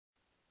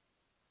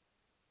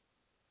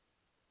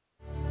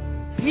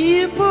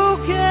People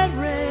get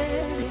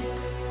ready,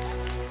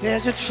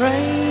 there's a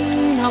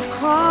train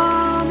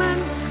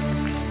a-coming.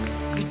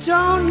 You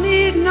don't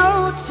need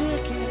no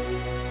ticket,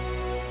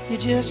 you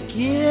just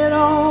get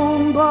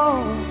on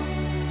board.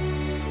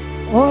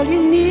 All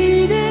you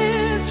need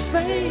is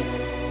faith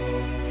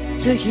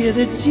to hear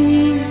the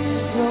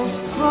diesels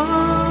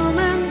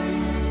coming.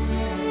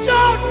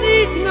 Don't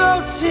need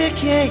no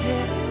ticket,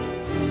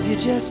 you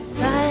just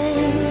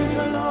thank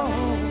the Lord.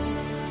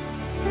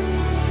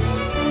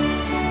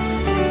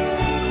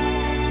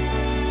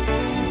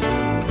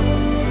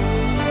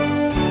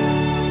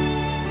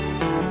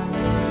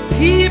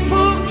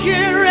 People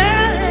get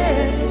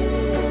ready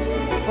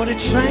for the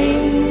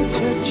train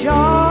to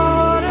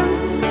Jordan,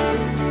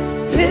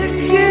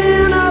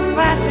 picking up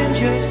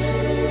passengers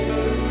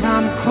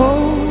from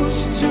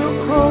coast to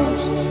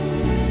coast.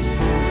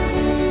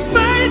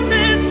 Faith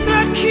is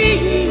the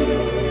key,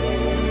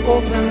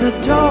 open the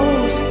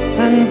doors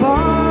and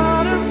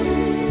bottom.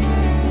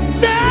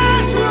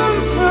 There's room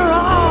for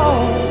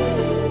all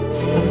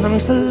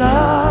amongst the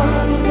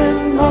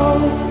loving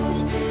most.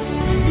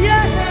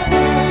 Yeah.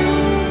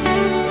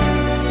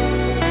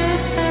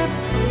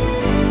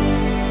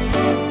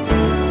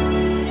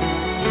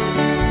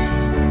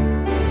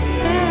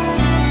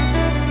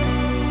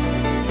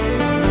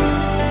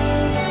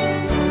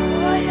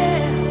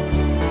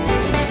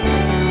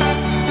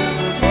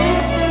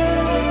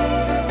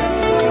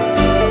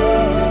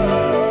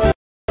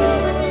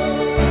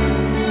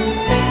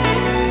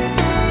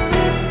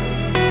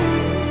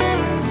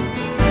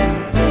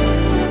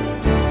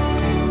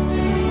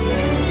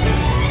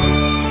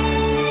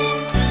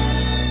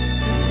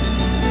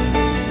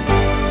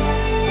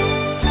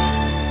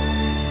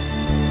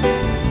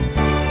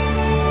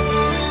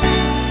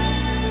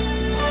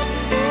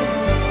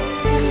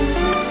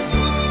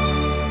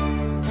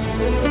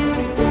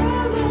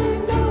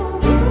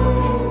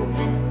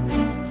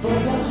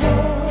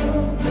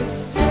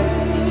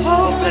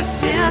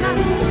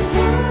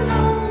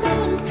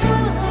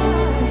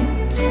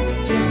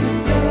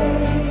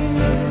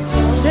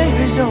 Save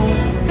his own.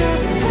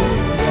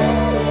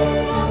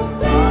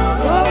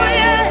 Oh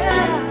yeah.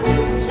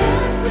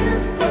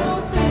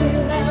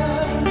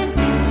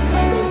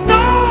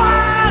 No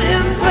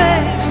hiding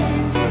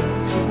place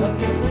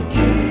against the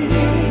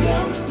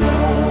kingdom's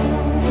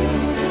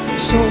throne.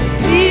 So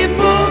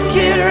people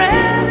get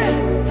ready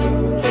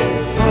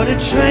for the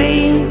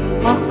train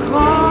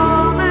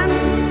a-coming.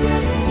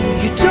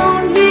 You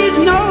don't need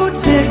no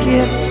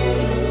ticket,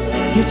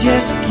 you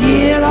just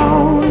get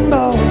on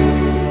board.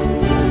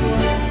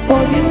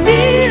 All you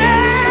need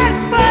is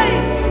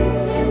faith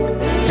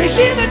to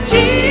hear the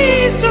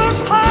Jesus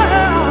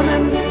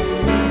humming.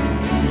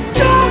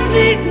 Don't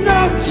need no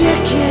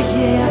ticket,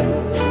 yeah,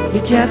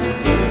 you just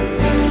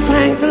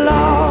thank the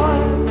Lord.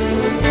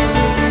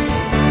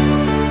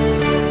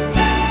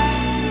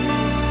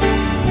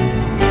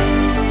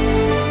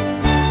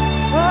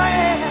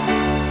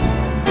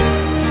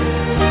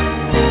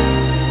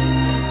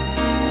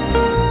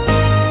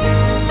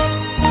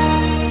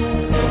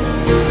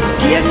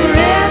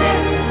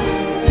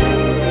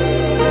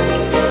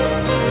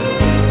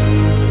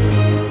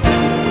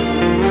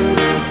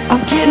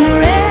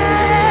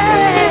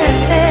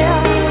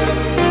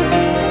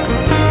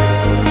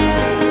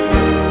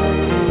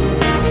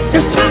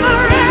 This time